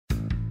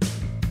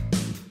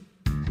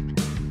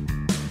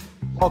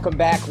Welcome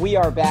back. We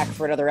are back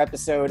for another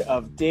episode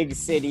of Dig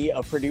City,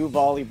 a Purdue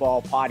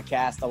volleyball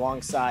podcast,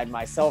 alongside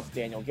myself,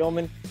 Daniel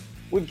Gilman.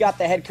 We've got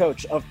the head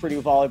coach of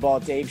Purdue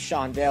volleyball, Dave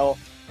Shondell.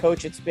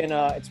 Coach, it's been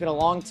a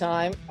long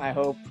time. I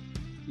hope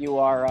you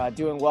are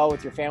doing well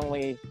with your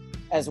family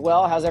as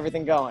well. How's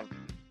everything going?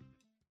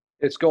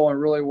 It's going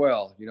really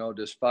well.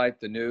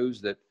 Despite the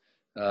news that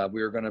we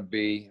are going to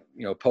be,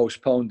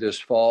 postponed this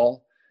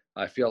fall,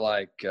 I feel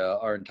like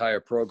our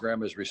entire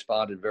program has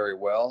responded very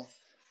well.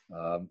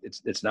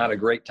 It's not a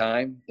great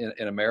time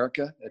in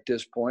America at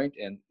this point,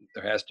 and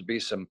there has to be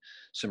some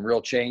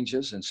real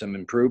changes and some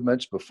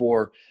improvements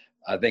before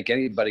I think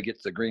anybody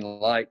gets the green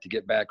light to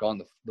get back on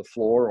the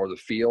floor or the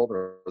field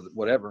or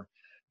whatever.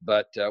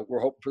 But we're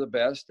hoping for the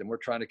best, and we're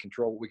trying to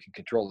control what we can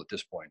control at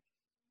this point.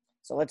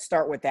 So let's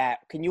start with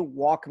that. Can you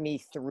walk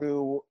me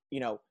through,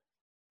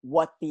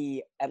 what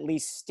the at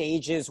least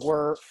stages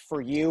were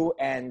for you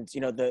and,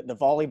 the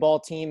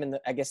volleyball team and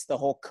I guess the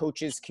whole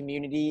coaches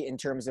community in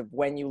terms of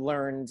when you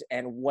learned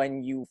and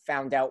when you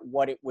found out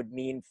what it would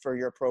mean for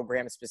your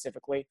program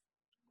specifically?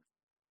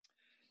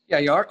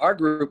 Yeah, our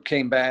group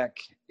came back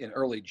in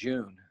early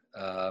June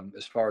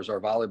as far as our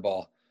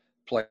volleyball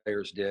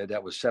players did.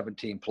 That was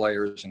 17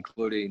 players,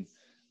 including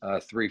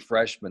 3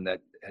 freshmen that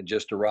had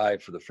just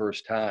arrived for the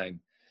first time.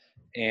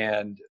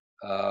 And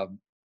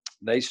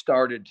they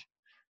started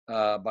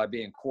by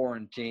being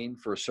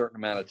quarantined for a certain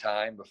amount of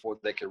time before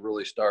they could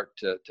really start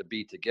to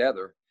be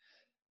together.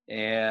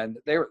 And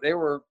they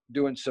were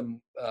doing some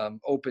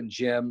open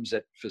gyms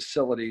at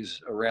facilities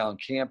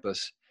around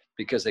campus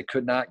because they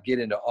could not get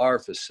into our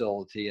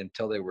facility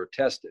until they were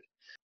tested,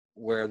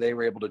 where they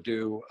were able to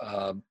do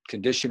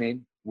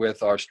conditioning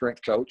with our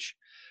strength coach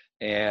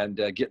and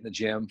get in the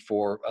gym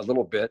for a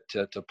little bit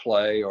to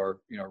play or,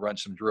 run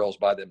some drills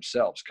by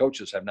themselves.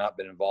 Coaches have not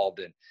been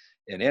involved in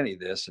any of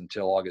this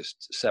until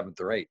August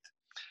 7th or 8th.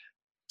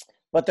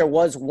 But there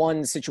was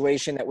one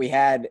situation that we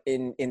had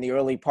in the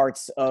early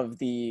parts of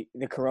the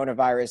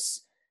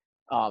coronavirus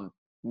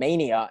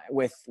mania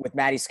with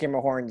Maddie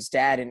Skimmerhorn's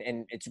dad.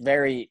 And it's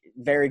very,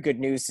 very good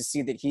news to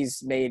see that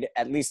he's made,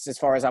 at least as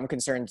far as I'm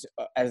concerned,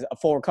 as a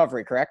full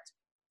recovery, correct?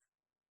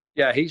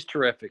 Yeah, he's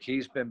terrific.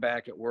 He's been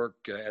back at work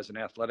as an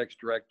athletics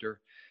director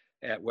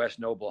at West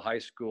Noble High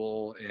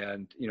School.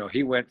 And,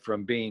 he went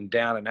from being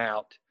down and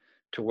out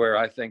to where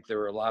I think there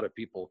were a lot of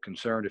people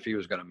concerned if he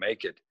was going to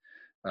make it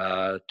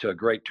to a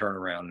great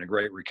turnaround and a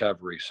great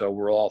recovery. So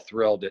we're all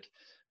thrilled that,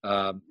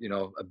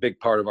 a big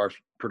part of our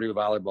Purdue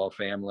volleyball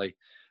family,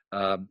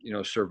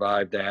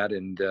 survived that.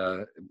 And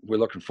we're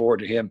looking forward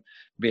to him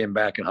being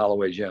back in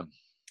Holloway Gym.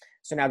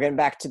 So now getting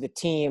back to the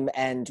team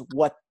and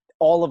what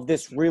all of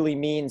this really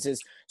means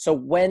is, so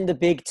when the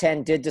Big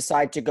Ten did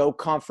decide to go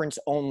conference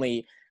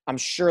only, I'm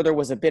sure there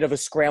was a bit of a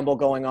scramble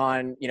going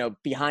on,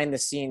 behind the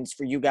scenes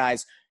for you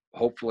guys.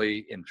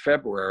 Hopefully in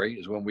February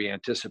is when we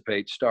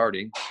anticipate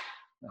starting.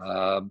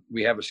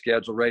 We have a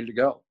schedule ready to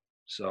go.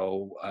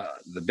 So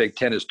the Big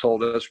Ten has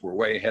told us we're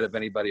way ahead of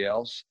anybody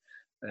else,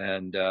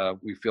 and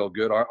we feel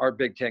good. Our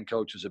Big Ten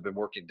coaches have been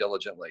working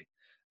diligently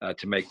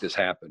to make this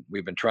happen.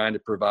 We've been trying to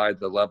provide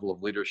the level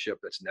of leadership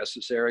that's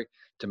necessary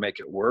to make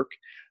it work.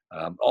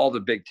 All the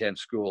Big Ten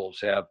schools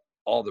have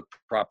all the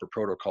proper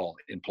protocol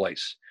in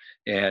place.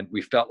 And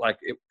we felt like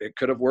it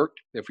could have worked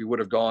if we would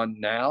have gone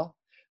now,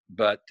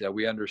 but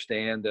we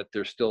understand that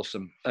there's still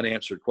some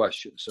unanswered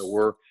questions. So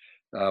we're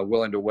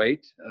willing to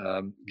wait,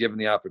 given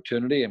the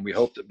opportunity, and we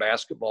hope that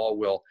basketball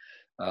will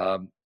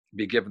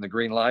be given the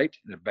green light.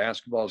 And if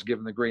basketball is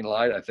given the green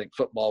light, I think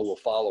football will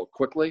follow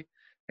quickly,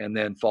 and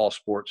then fall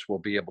sports will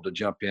be able to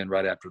jump in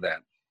right after that.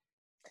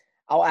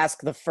 I'll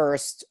ask the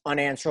first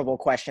unanswerable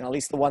question, at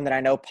least the one that I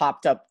know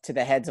popped up to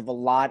the heads of a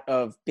lot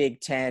of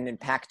Big Ten and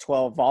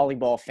Pac-12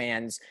 volleyball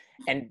fans.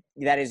 And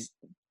that is,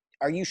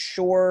 are you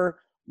sure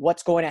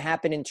what's going to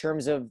happen in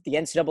terms of the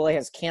NCAA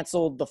has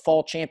canceled the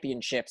fall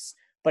championships,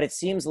 but it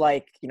seems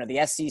like,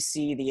 the SEC,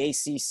 the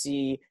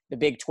ACC, the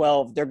Big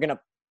 12, they're going to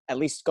at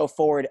least go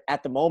forward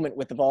at the moment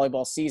with the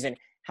volleyball season.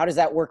 How does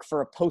that work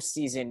for a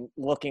postseason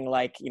looking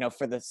like,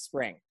 for the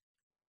spring?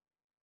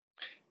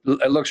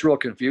 It looks real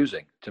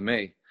confusing to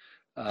me.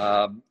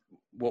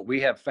 What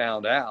we have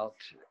found out,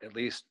 at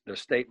least the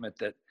statement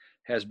that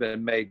has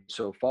been made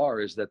so far,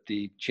 is that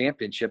the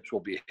championships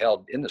will be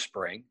held in the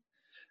spring.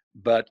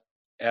 But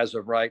as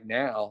of right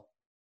now,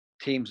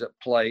 teams that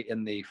play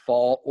in the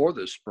fall or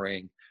the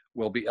spring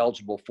will be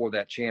eligible for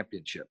that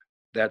championship.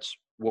 That's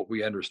what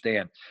we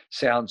understand.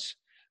 Sounds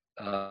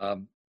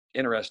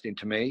interesting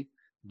to me,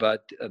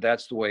 but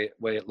that's the way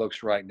it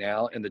looks right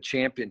now. And the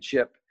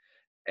championship,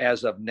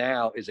 as of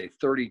now, is a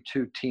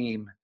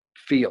 32-team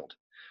field.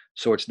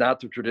 So it's not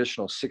the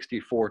traditional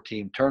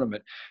 64-team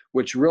tournament,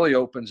 which really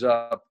opens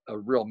up a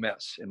real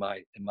mess, in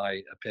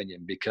my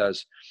opinion,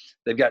 because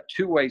they've got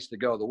 2 ways to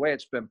go. The way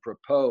it's been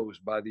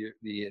proposed by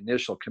the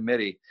initial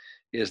committee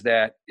is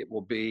that it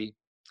will be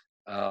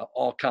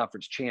all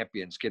conference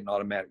champions get an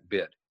automatic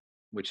bid,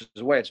 which is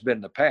the way it's been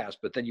in the past.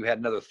 But then you had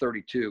another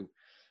 32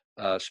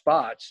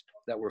 spots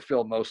that were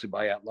filled mostly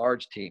by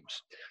at-large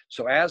teams.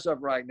 So as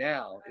of right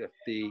now, if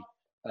the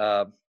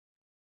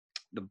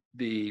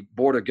the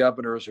board of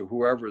governors or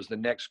whoever is the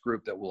next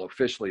group that will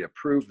officially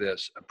approve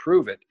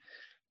it,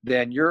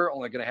 then you're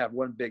only going to have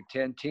one Big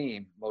Ten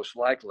team, most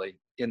likely,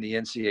 in the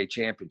NCAA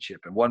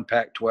championship, and one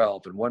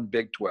Pac-12 and one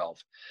Big 12.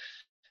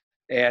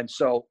 And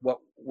so what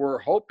we're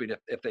hoping,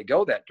 if they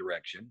go that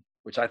direction,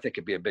 which I think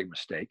would be a big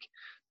mistake,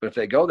 but if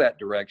they go that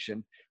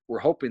direction, we're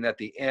hoping that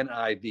the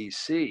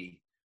NIVC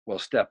will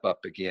step up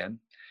again.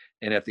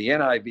 And if the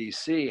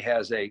NIVC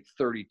has a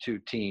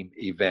 32-team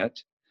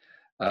event,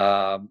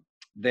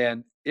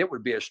 then it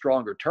would be a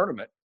stronger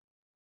tournament,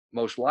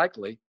 most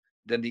likely,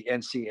 than the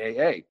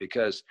NCAA.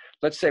 Because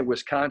let's say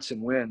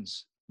Wisconsin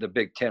wins the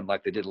Big Ten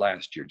like they did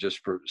last year,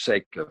 just for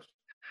sake of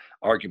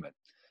argument.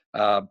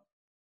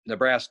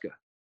 Nebraska,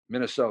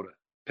 Minnesota,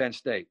 Penn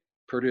State,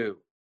 Purdue,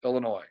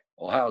 Illinois,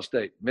 Ohio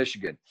State,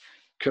 Michigan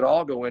could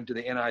all go into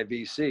the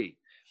NIVC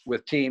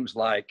with teams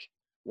like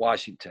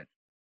Washington,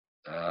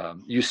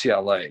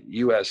 UCLA,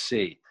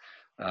 USC,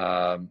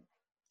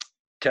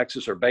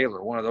 Texas or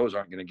Baylor. One of those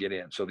aren't going to get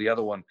in, so the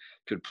other one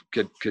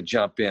could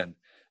jump in.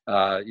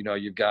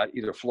 You've got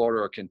either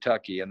Florida or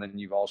Kentucky, and then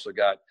you've also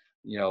got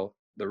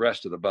the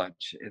rest of the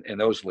bunch in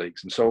those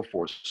leagues and so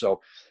forth.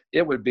 So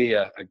it would be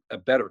a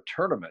better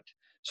tournament.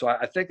 So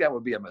I think that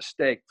would be a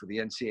mistake for the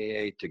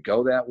NCAA to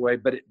go that way.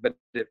 But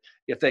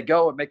if they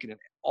go and make it an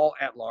all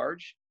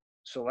at-large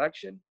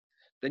selection,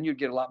 then you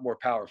get a lot more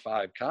Power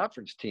 5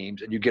 conference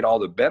teams, and you get all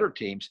the better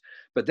teams.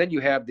 But then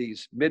you have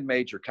these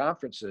mid-major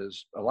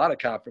conferences, a lot of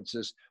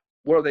conferences.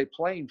 What are they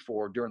playing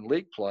for during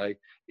league play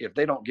if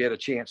they don't get a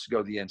chance to go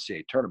to the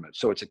NCAA tournament?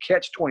 So it's a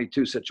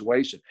catch-22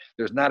 situation.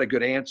 There's not a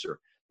good answer.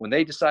 When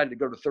they decided to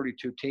go to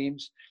 32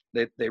 teams,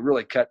 they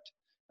really cut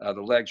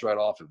the legs right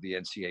off of the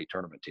NCAA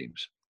tournament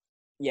teams.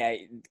 Yeah,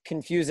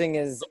 confusing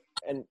is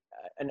an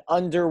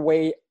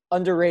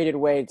underrated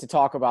way to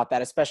talk about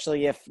that,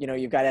 especially if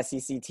you've got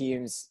SEC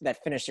teams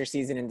that finish their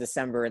season in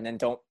December and then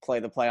don't play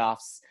the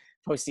playoffs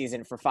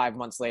postseason for 5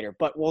 months later.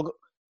 But we'll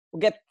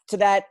get to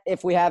that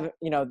if we have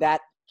that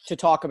to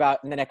talk about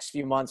in the next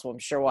few months. Well, I'm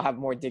sure we'll have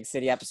more Dig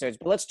City episodes.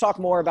 But let's talk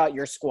more about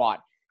your squad,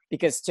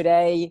 because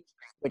today,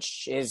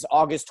 which is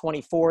August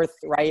 24th,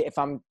 right? If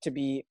I'm to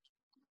be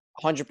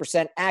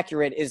 100%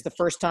 accurate, is the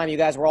first time you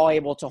guys were all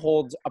able to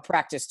hold a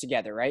practice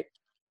together, right?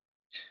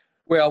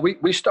 Well,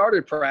 we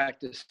started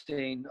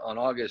practicing on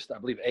August, I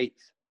believe, 8th,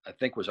 I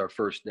think was our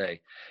first day.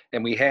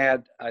 And we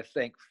had, I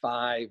think,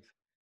 5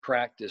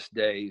 practice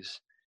days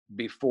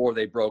before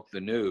they broke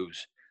the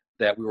news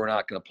that we were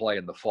not going to play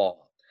in the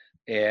fall.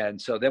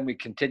 And so then we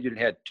continued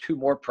and had 2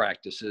 more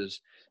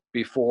practices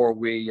before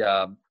we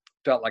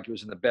felt like it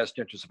was in the best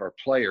interest of our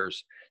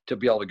players to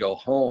be able to go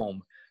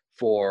home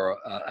for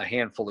a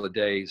handful of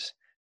days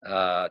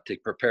to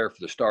prepare for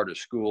the start of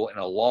school and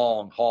a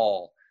long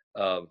haul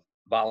of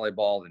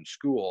volleyball in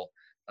school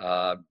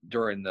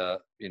during the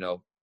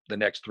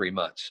next 3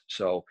 months.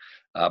 So,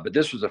 but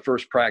this was the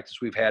first practice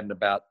we've had in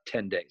about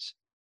 10 days.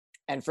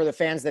 And for the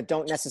fans that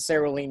don't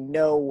necessarily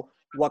know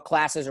what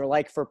classes are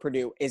like for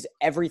Purdue, is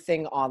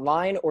everything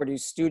online, or do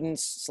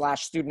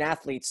students/student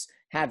athletes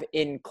have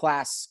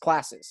in-class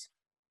classes?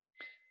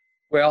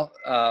 Well,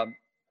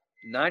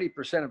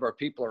 90% of our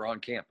people are on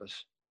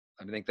campus.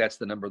 I think that's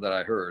the number that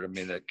I heard. I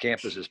mean, the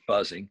campus is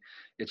buzzing.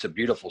 It's a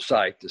beautiful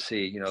sight to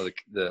see,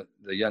 the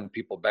young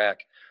people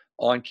back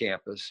on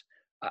campus.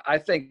 I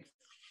think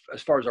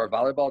as far as our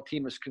volleyball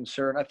team is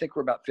concerned, I think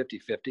we're about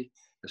 50-50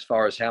 as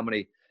far as how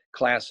many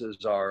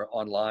classes are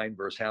online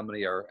versus how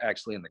many are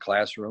actually in the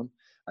classroom.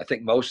 I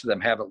think most of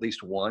them have at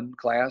least one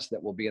class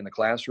that will be in the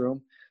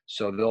classroom.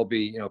 So they'll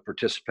be,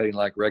 participating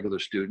like regular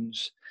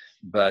students.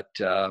 But,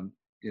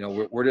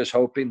 we're just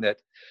hoping that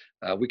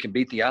we can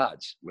beat the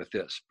odds with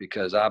this,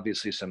 because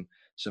obviously some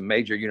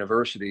major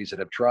universities that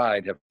have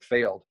tried have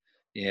failed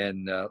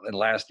in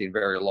lasting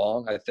very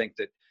long. I think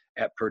that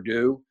at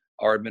Purdue,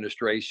 our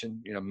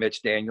administration,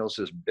 Mitch Daniels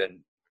has been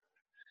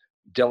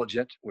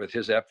diligent with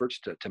his efforts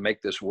to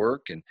make this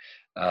work. And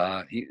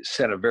he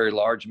sent a very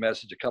large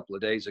message a couple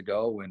of days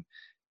ago when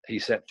he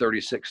sent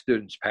 36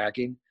 students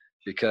packing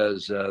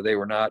because they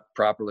were not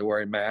properly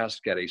wearing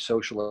masks at a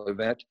social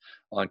event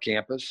on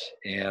campus.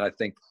 And I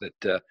think that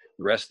the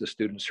rest of the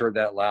students heard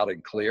that loud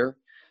and clear.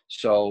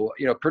 So,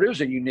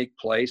 Purdue's a unique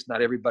place.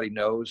 Not everybody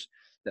knows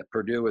that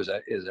Purdue is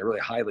a really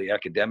highly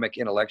academic,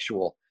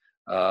 intellectual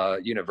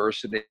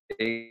university,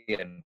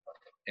 and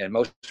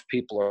most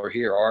people are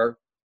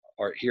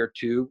here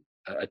to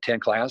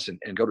attend class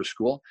and go to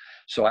school.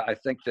 So I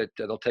think that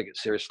they'll take it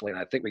seriously, and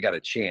I think we got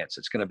a chance.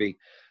 It's going to be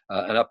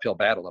an uphill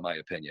battle, in my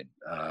opinion,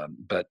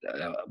 but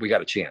we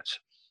got a chance.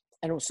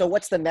 And so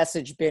what's the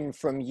message been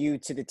from you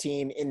to the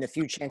team in the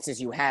few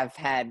chances you have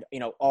had,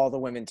 all the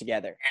women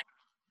together?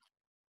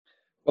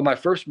 Well, my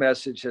first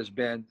message has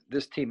been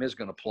this team is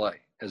going to play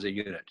as a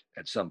unit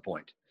at some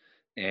point.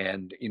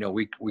 And,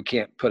 we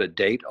can't put a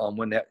date on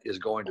when that is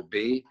going to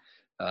be.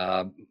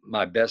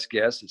 My best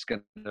guess, it's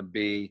going to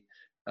be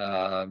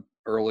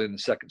early in the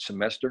second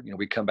semester.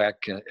 We come back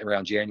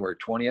around January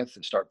 20th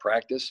and start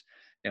practice.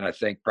 And I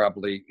think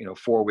probably,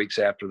 4 weeks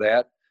after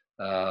that,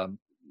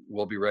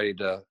 we'll be ready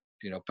to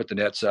put the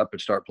nets up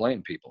and start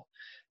playing people.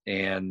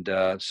 And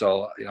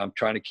so I'm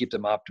trying to keep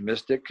them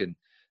optimistic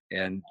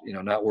and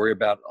not worry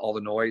about all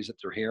the noise that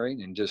they're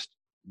hearing and just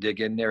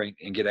dig in there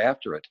and get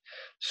after it.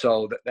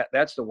 So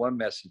that's the one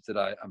message that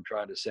I'm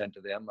trying to send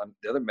to them.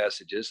 The other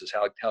message is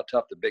how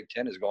tough the Big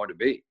Ten is going to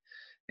be.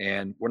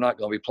 And we're not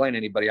going to be playing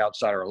anybody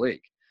outside our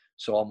league.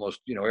 So almost,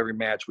 every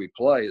match we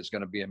play is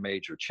going to be a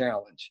major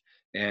challenge.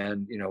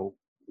 And,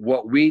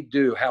 what we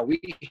do, how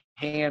we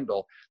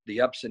handle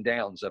the ups and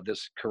downs of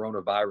this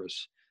coronavirus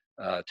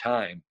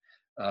time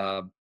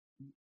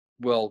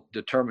will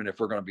determine if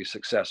we're going to be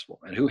successful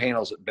and who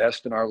handles it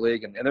best in our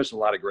league. And there's a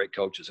lot of great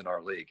coaches in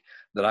our league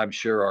that I'm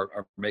sure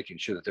are making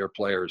sure that their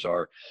players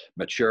are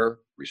mature,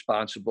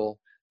 responsible,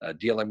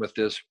 dealing with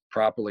this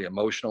properly,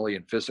 emotionally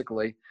and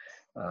physically.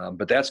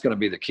 But that's going to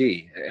be the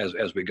key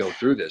as we go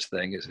through this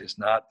thing is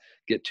not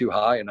get too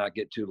high and not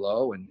get too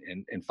low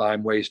and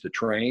find ways to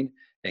train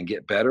and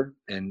get better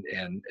and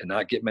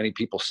not get many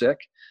people sick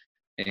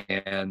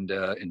and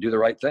do the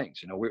right things.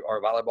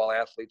 Our volleyball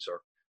athletes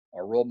are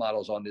role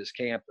models on this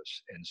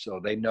campus. And so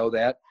they know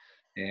that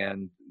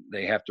and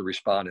they have to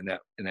respond in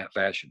that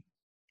fashion.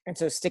 And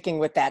so sticking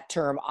with that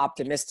term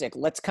optimistic,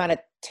 let's kind of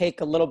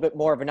take a little bit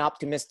more of an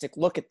optimistic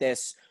look at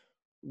this.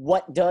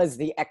 What does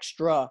the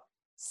extra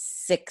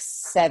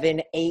 6,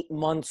 7, 8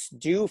 months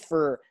do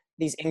for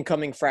these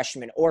incoming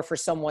freshmen or for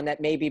someone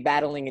that may be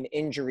battling an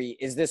injury?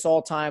 Is this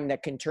all time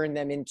that can turn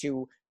them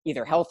into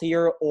either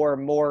healthier or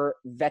more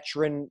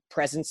veteran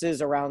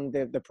presences around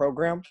the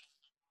program?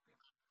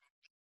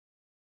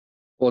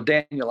 Well,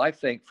 Daniel, I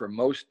think for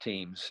most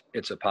teams,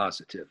 it's a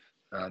positive.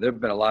 There have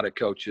been a lot of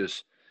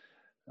coaches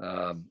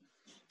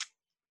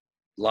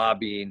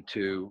lobbying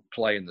to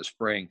play in the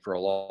spring for a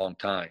long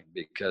time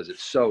because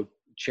it's so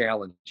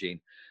challenging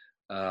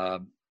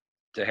to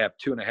have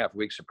 2.5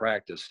 weeks of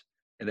practice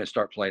and then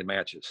start playing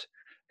matches.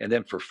 And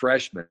then for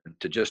freshmen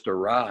to just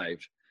arrive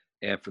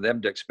and for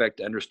them to expect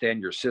to understand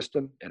your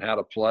system and how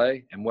to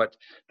play and what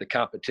the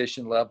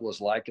competition level is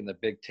like in the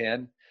Big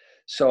Ten.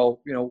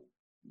 So,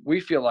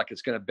 we feel like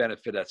it's going to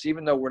benefit us.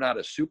 Even though we're not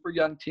a super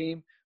young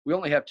team, we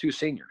only have 2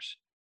 seniors.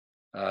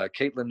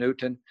 Caitlin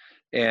Newton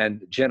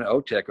and Jenna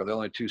Otek are the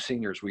only 2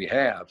 seniors we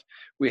have.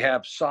 We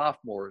have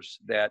sophomores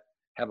that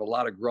have a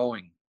lot of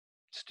growing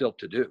still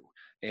to do.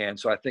 And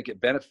so I think it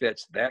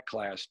benefits that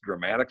class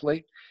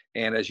dramatically.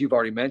 And as you've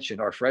already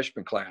mentioned, our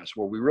freshman class,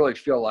 where we really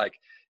feel like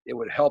it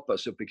would help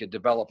us if we could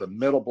develop a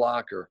middle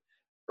blocker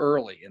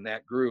early in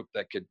that group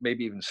that could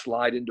maybe even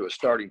slide into a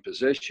starting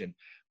position,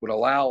 would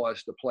allow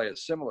us to play a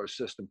similar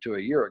system to a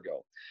year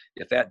ago.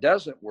 If that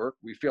doesn't work,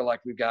 we feel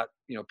like we've got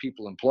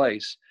people in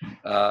place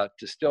to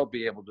still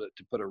be able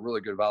to put a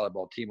really good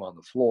volleyball team on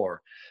the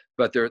floor.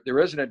 But there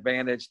is an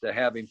advantage to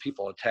having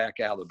people attack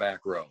out of the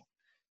back row.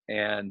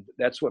 And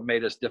that's what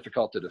made us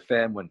difficult to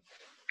defend when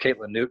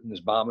Caitlin Newton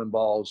is bombing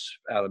balls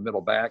out of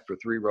middle back for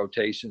 3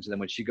 rotations. And then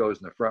when she goes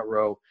in the front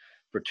row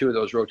for 2 of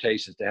those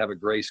rotations to have a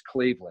Grace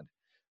Cleveland,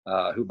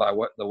 who by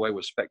the way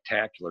was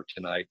spectacular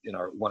tonight in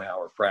our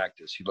 1-hour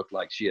practice. She looked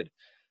like she had,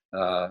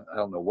 I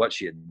don't know what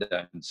she had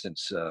done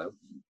since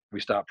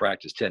we stopped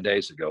practice 10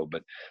 days ago,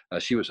 but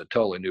she was a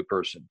totally new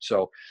person.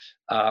 So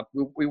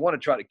we want to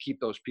try to keep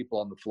those people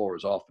on the floor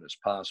as often as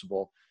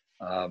possible.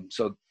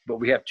 But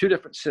we have 2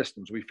 different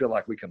systems we feel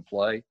like we can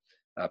play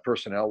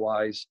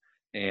personnel-wise,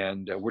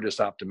 and we're just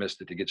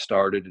optimistic to get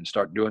started and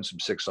start doing some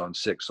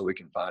 6-on-6 so we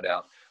can find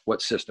out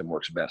what system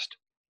works best.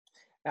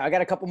 Now, I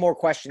got a couple more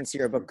questions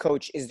here, but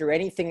Coach, is there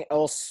anything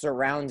else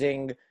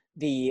surrounding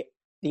the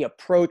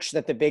approach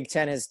that the Big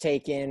Ten has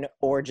taken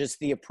or just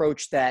the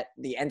approach that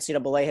the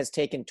NCAA has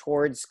taken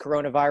towards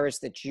coronavirus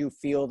that you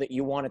feel that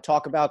you want to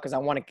talk about? Because I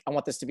want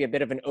this to be a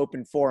bit of an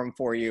open forum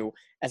for you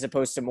as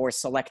opposed to more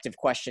selective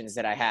questions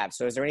that I have.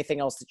 So is there anything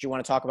else that you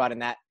want to talk about in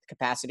that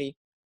capacity?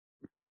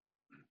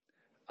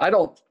 I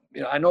know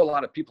a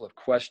lot of people have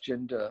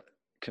questioned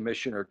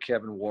Commissioner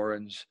Kevin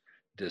Warren's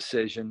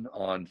decision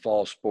on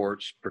fall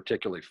sports,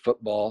 particularly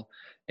football,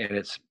 and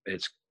it's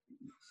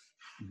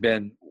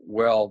been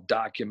well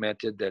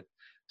documented that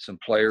some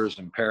players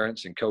and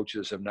parents and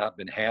coaches have not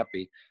been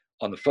happy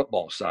on the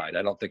football side.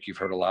 I don't think you've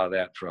heard a lot of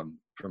that from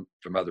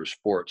other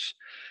sports.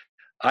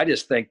 I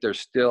just think there's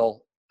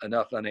still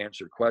enough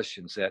unanswered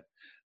questions that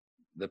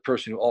the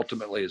person who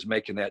ultimately is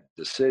making that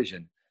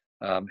decision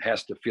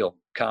has to feel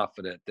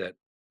confident that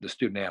the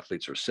student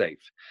athletes are safe.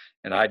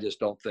 And I just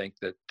don't think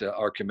that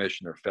our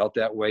commissioner felt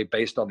that way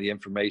based on the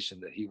information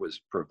that he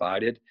was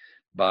provided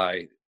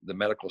by the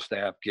medical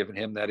staff giving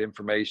him that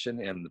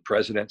information, and the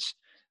presidents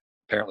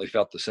apparently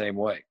felt the same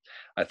way.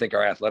 I think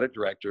our athletic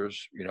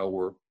directors,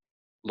 were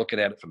looking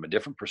at it from a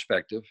different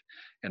perspective,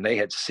 and they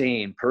had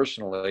seen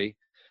personally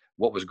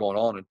what was going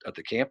on at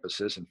the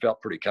campuses and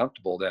felt pretty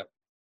comfortable that,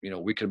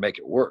 we could make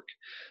it work.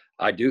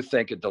 I do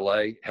think a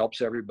delay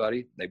helps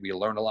everybody. Maybe you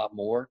learn a lot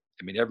more.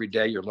 I mean, every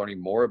day you're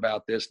learning more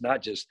about this,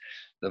 not just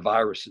the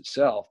virus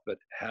itself, but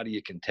how do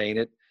you contain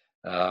it?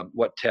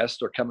 What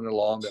tests are coming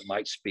along that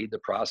might speed the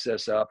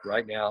process up.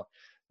 Right now,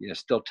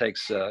 still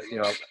takes,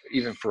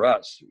 even for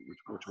us,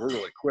 which we're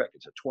really quick,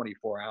 it's a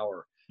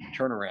 24-hour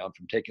turnaround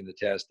from taking the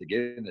test to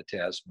getting the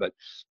test. But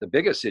the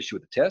biggest issue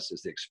with the test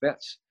is the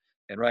expense.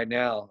 And right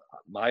now,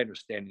 my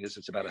understanding is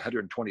it's about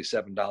 $127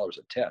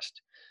 a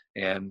test.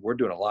 And we're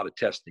doing a lot of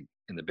testing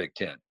in the Big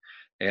Ten.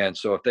 And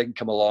so if they can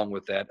come along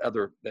with that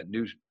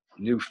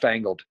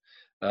newfangled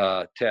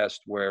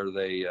test where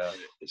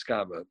it's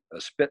kind of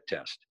a spit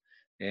test,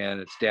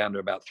 and it's down to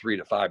about $3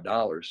 to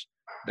 $5,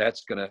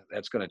 that's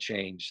gonna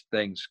change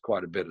things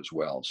quite a bit as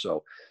well.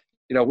 So,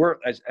 we're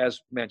as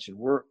mentioned,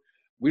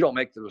 we don't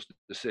make those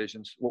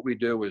decisions. What we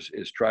do is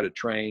try to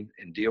train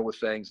and deal with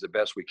things the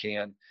best we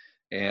can.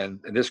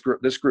 And this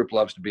group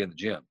loves to be in the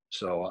gym,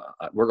 so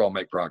we're gonna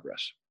make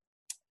progress.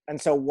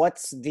 And so,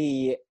 what's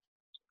the,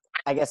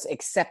 I guess,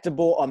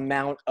 acceptable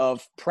amount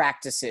of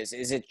practices?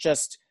 Is it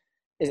just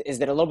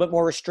is it a little bit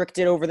more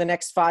restricted over the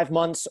next 5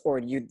 months,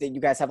 or do you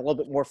guys have a little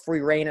bit more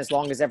free reign as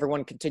long as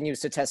everyone continues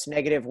to test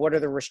negative? What are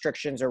the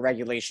restrictions or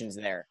regulations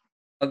there?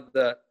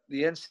 The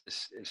NCAA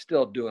is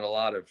still doing a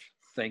lot of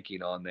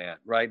thinking on that.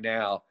 Right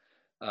now,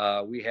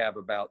 we have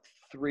about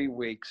 3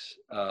 weeks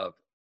of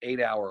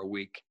 8-hour a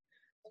week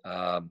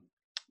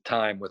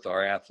time with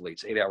our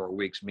athletes. 8-hour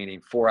weeks, meaning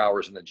 4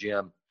 hours in the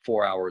gym,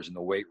 4 hours in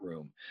the weight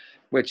room,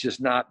 which is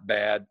not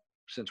bad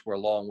since we're a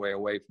long way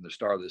away from the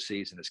start of the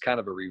season. It's kind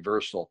of a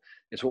reversal.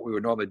 It's what we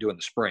would normally do in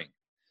the spring.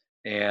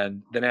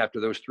 And then after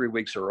those 3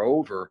 weeks are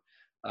over,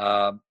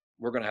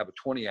 we're going to have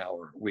a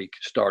 20-hour week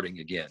starting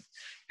again.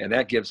 And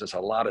that gives us a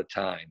lot of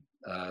time,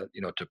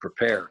 to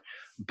prepare.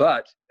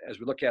 But as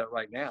we look at it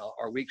right now,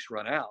 our weeks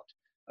run out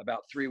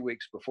about 3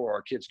 weeks before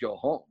our kids go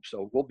home.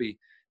 So we'll be,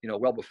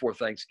 well before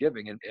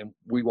Thanksgiving, and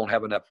we won't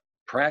have enough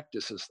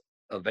practices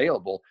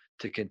available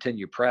to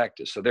continue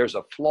practice. So there's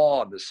a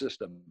flaw in the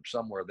system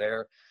somewhere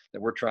there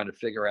that we're trying to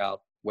figure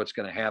out what's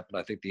going to happen.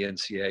 I think the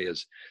NCAA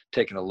is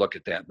taking a look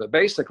at that. But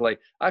basically,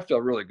 I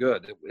feel really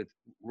good.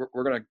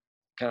 We're going to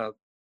kind of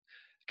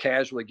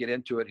casually get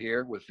into it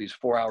here with these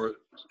 4 hours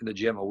in the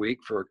gym a week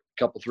for a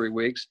couple, 3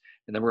 weeks.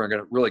 And then we're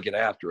going to really get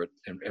after it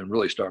and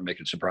really start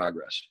making some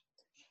progress.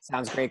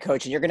 Sounds great,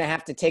 Coach. And you're going to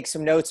have to take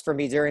some notes for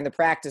me during the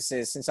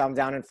practices since I'm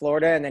down in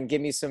Florida, and then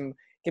give me some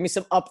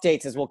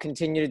updates as we'll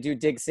continue to do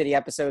Dig City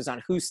episodes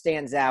on who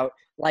stands out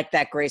like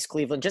that Grace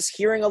Cleveland. Just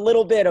hearing a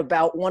little bit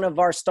about one of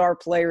our star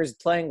players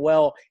playing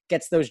well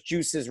gets those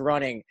juices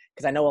running,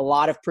 because I know a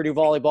lot of Purdue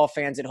volleyball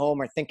fans at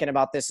home are thinking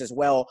about this as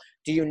well.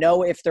 Do you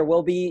know if there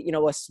will be,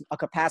 a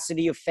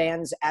capacity of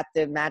fans at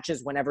the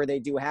matches whenever they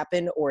do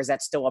happen, or is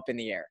that still up in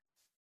the air?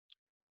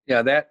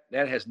 Yeah, that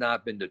has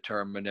not been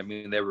determined. I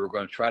mean, they were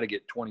going to try to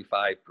get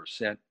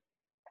 25%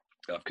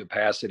 of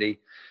capacity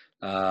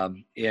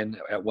in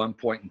at one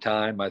point in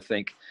time. I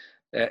think,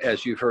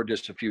 as you've heard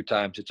just a few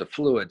times, it's a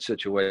fluid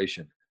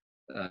situation.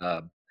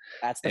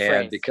 That's the and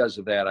phrase. Because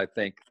of that, I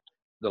think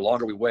the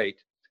longer we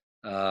wait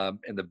and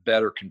the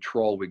better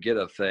control we get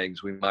of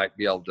things, we might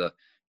be able to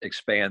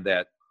expand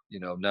that,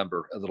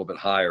 number a little bit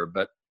higher.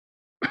 But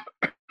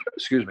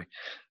excuse me,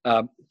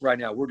 right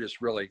now we're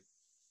just really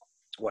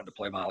wanting to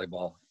play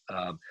volleyball.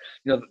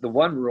 The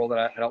one rule that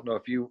I don't know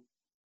if you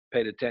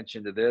paid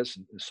attention to this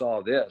and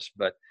saw this,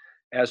 but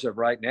as of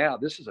right now,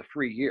 this is a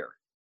free year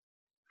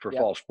for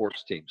fall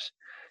sports teams.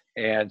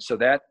 And so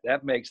that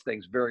makes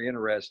things very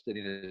interesting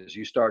as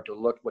you start to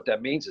look. What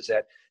that means is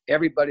that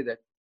everybody that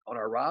on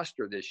our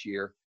roster this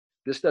year,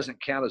 this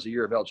doesn't count as a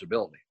year of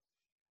eligibility.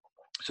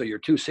 So your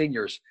 2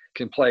 seniors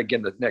can play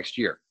again the next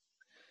year.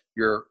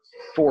 Your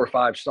 4 or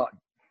 5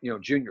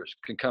 juniors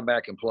can come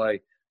back and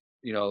play,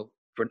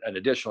 for an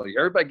additional year.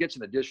 Everybody gets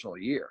an additional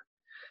year.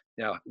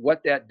 Now,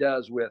 what that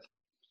does with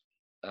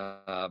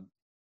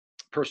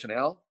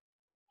personnel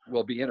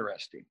will be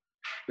interesting.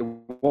 It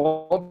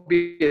won't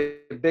be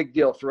a big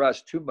deal for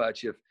us too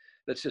much if,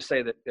 let's just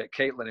say that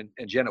Caitlin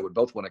and Jenna would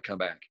both want to come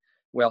back.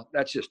 Well,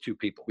 that's just 2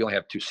 people. We only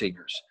have 2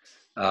 seniors.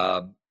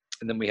 And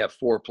then we have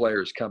 4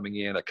 players coming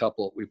in, a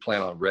couple we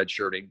plan on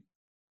redshirting.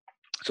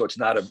 So it's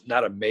not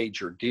a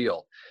major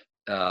deal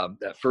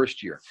that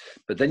first year.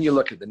 But then you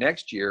look at the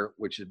next year,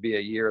 which would be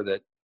a year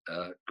that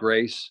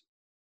Grace,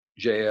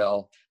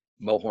 JL,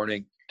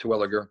 Mohorning,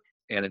 Terwilliger,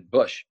 and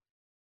Bush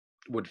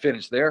would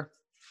finish their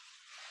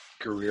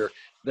career.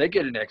 They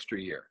get an extra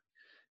year.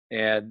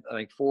 And I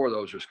think 4 of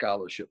those are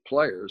scholarship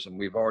players. And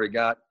we've already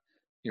got,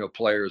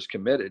 players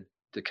committed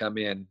to come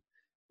in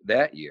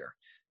that year.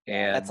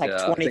 And that's like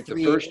 23. I think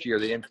the first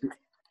year,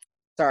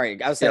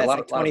 sorry, I was saying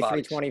that's like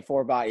 23,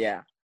 24 by,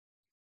 yeah.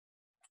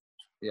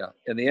 Yeah.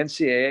 And the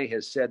NCAA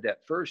has said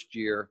that first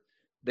year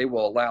they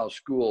will allow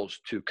schools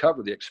to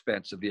cover the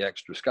expense of the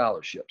extra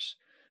scholarships.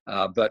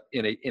 But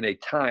at a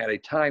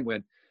time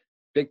when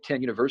Big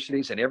Ten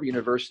universities and every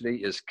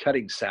university is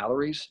cutting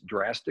salaries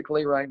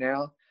drastically right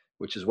now,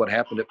 which is what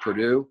happened at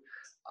Purdue,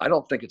 I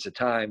don't think it's a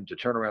time to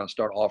turn around and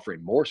start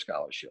offering more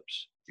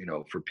scholarships,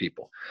 for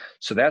people.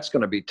 So that's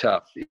going to be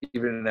tough,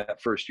 even in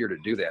that first year, to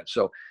do that.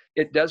 So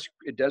it does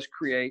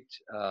create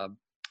a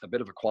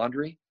bit of a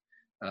quandary,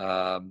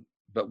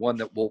 but one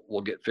that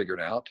we'll get figured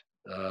out.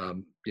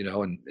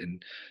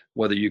 And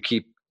whether you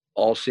keep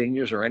all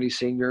seniors or any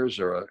seniors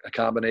or a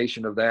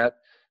combination of that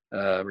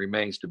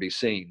remains to be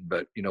seen.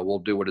 But, we'll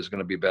do what is going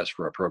to be best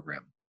for our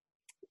program.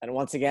 And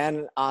once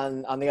again,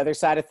 on the other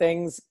side of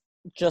things,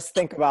 just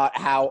think about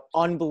how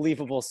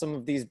unbelievable some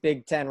of these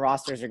Big Ten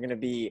rosters are going to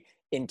be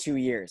in 2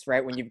 years,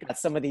 right? When you've got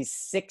some of these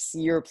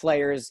 6-year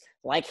players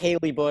like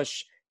Haley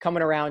Bush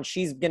coming around.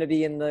 She's going to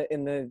be in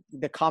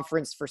the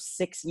conference for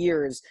 6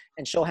 years,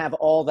 and she'll have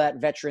all that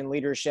veteran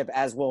leadership,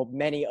 as will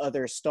many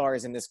other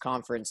stars in this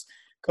conference.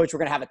 Coach, we're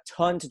going to have a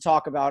ton to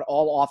talk about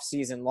all off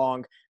season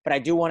long, but I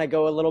do want to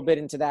go a little bit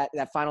into that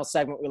final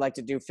segment we like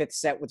to do, Fifth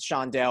Set with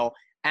Shondell,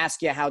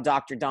 ask you how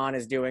Dr. Don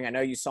is doing. I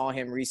know you saw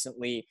him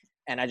recently,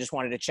 and I just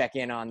wanted to check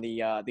in on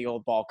the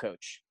old ball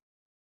coach.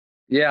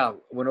 Yeah,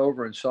 went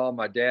over and saw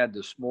my dad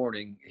this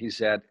morning. He's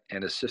at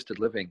an assisted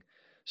living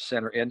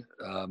center in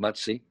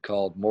Muncie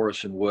called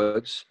Morrison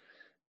Woods.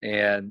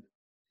 And,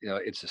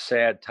 it's a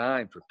sad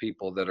time for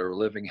people that are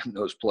living in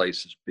those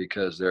places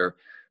because they're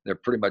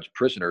pretty much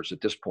prisoners at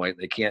this point.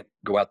 They can't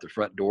go out the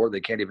front door. They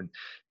can't even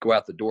go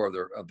out the door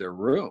of their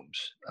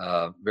rooms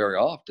very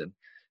often.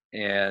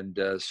 And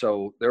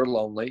so they're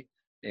lonely,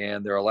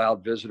 and they're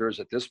allowed visitors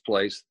at this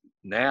place.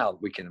 Now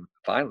we can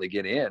finally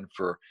get in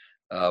for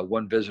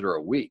one visitor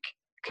a week,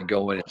 can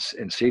go in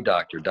and see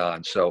Dr.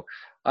 Don. So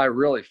I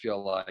really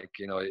feel like,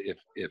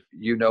 if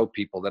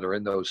people that are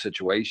in those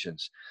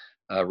situations,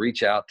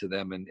 reach out to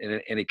them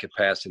in any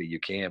capacity you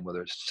can,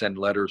 whether it's send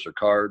letters or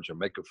cards or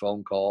make a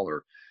phone call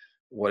or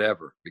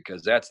whatever,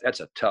 because that's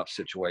a tough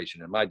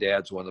situation. And my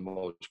dad's one of the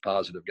most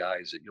positive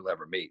guys that you'll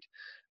ever meet,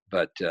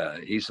 but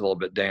he's a little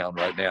bit down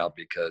right now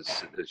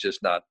because there's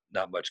just not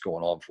much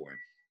going on for him.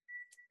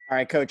 All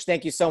right, Coach,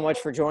 thank you so much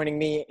for joining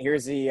me.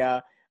 Here's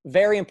the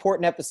very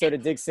important episode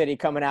of Dig City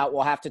coming out.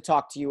 We'll have to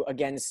talk to you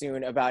again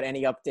soon about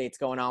any updates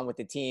going on with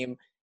the team.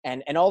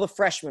 And all the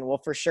freshmen, we'll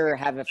for sure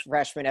have a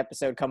freshman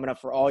episode coming up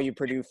for all you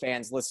Purdue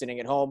fans listening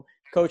at home.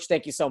 Coach,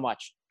 thank you so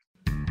much.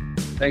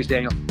 Thanks,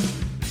 Daniel.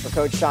 For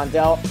Coach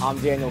Shondell,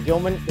 I'm Daniel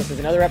Gilman. This is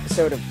another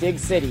episode of Dig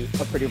City,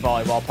 a Purdue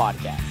Volleyball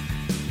podcast.